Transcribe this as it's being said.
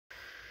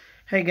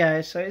Hey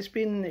guys, so it's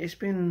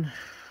been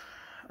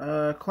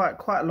quite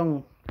a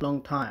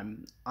long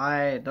time.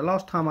 The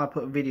last time I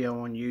put a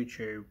video on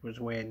YouTube was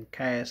when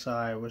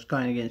KSI was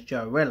going against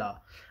Joe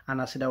Rella,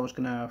 and I said I was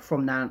gonna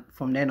from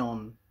then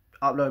on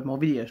upload more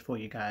videos for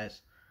you guys,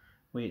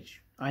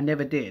 which I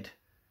never did.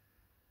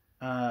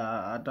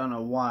 I don't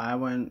know why. I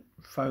wasn't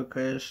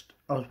focused.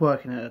 I was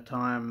working at the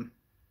time.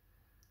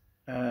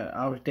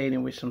 I was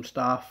dealing with some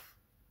stuff,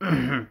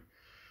 and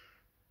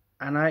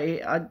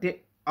I did.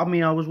 I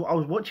mean, I was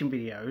watching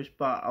videos,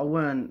 but I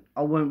weren't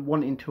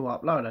wanting to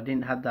upload. I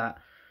didn't have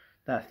that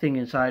thing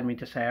inside me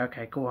to say,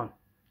 okay, go on,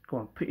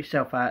 put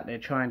yourself out there,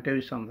 try and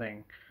do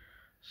something.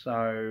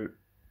 So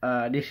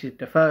this is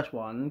the first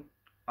one.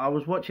 I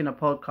was watching a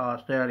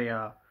podcast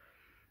earlier,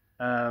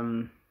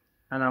 and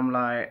I'm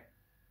like,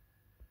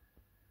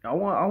 I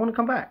want to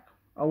come back.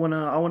 I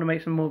wanna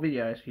make some more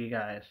videos for you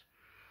guys.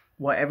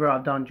 Whatever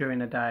I've done during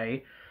the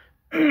day.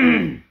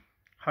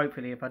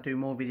 Hopefully if I do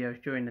more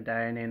videos during the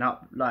day and then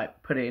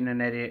put it in an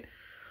edit,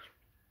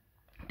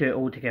 do it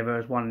all together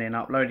as one and then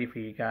upload it for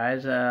you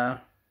guys,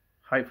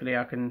 hopefully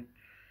I can,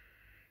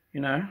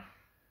 you know,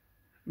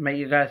 make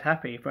you guys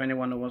happy. For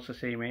anyone that wants to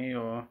see me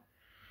or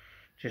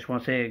just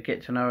wants to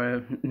get to know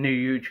a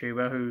new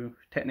YouTuber who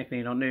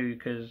technically not new,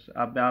 because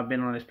I've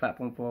been on this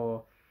platform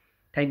for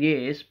 10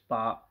 years,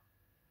 but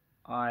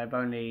I've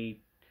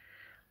only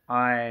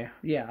I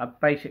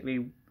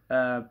basically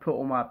put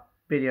all my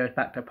videos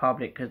back to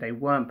public because they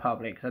weren't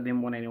public, because I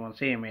didn't want anyone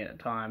seeing me at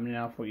the time. And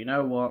I thought, you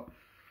know what,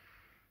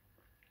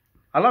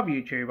 I love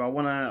YouTube.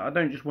 I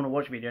don't just want to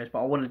watch videos, but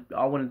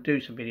I wanna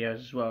do some videos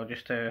as well,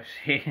 just to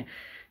see,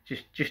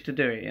 just to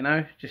do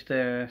it, just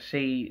to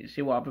see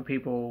what other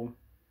people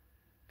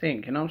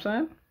think. You know what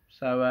I'm saying?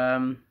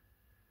 So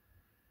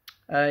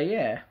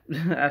yeah,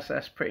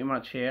 that's pretty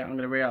much it. I'm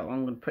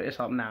gonna put this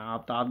up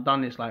now. I've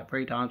done this like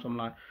 3 times. I'm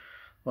like,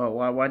 well,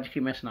 why'd you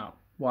keep messing up?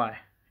 Why?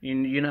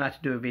 You know how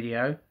to do a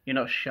video. You're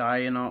not shy.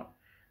 You're not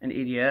an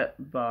idiot.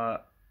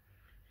 But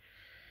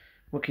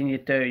what can you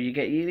do? You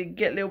get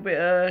a little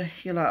bit.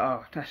 You're like,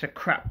 oh, that's a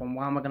crap one.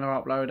 Why am I gonna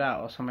upload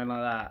that or something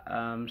like that?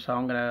 So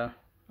I'm gonna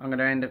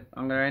end it.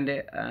 I'm gonna end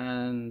it.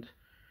 And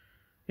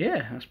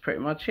yeah, that's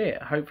pretty much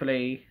it.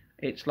 Hopefully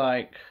it's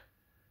like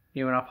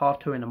 1:30,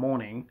 2 in the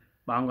morning.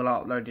 But I'm gonna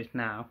upload this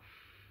now.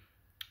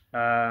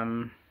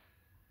 Um.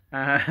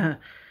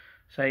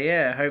 So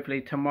yeah, hopefully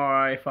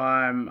tomorrow,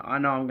 I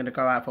know I'm gonna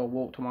go out for a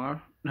walk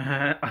tomorrow.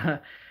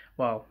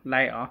 Well,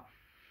 later,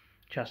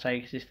 shall I say,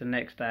 'cause it's the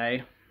next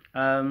day.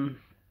 Um,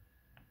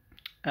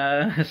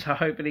 so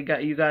hopefully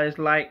you guys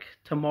like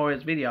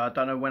tomorrow's video. I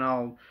don't know when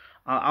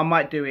I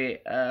might do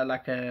it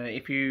like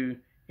if you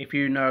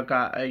know a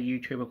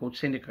YouTuber called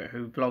Syndicate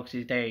who vlogs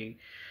his day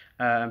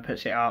and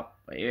puts it up.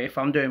 If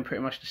I'm doing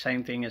pretty much the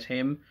same thing as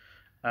him,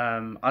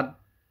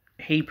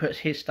 he puts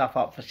his stuff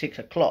up for 6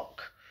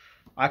 o'clock.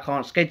 I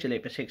can't schedule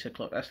it for 6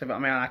 o'clock. I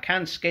mean, I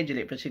can schedule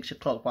it for 6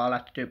 o'clock, but I'll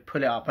have to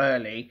pull it up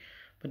early.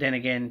 But then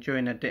again,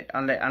 during the day,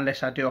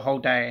 unless I do a whole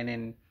day and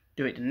then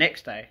do it the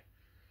next day.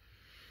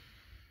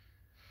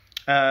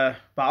 But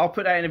I'll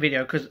put that in a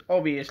video, because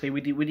obviously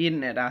with the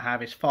internet I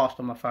have is fast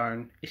on my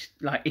phone. It's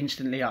like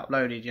instantly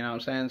uploaded. You know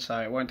what I'm saying? So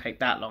it won't take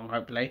that long,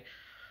 hopefully.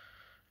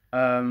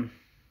 But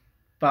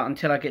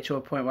until I get to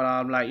a point where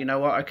I'm like, you know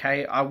what?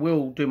 Okay, I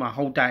will do my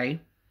whole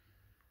day.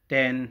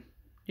 Then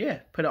yeah,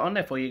 put it on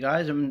there for you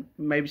guys and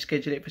maybe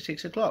schedule it for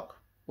 6 o'clock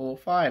or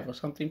 5 or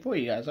something for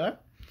you guys, alright?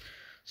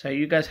 So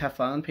you guys have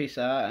fun, peace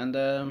out,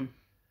 and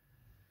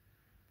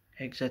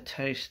eggs are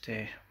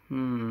tasty.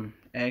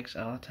 Eggs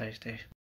are tasty.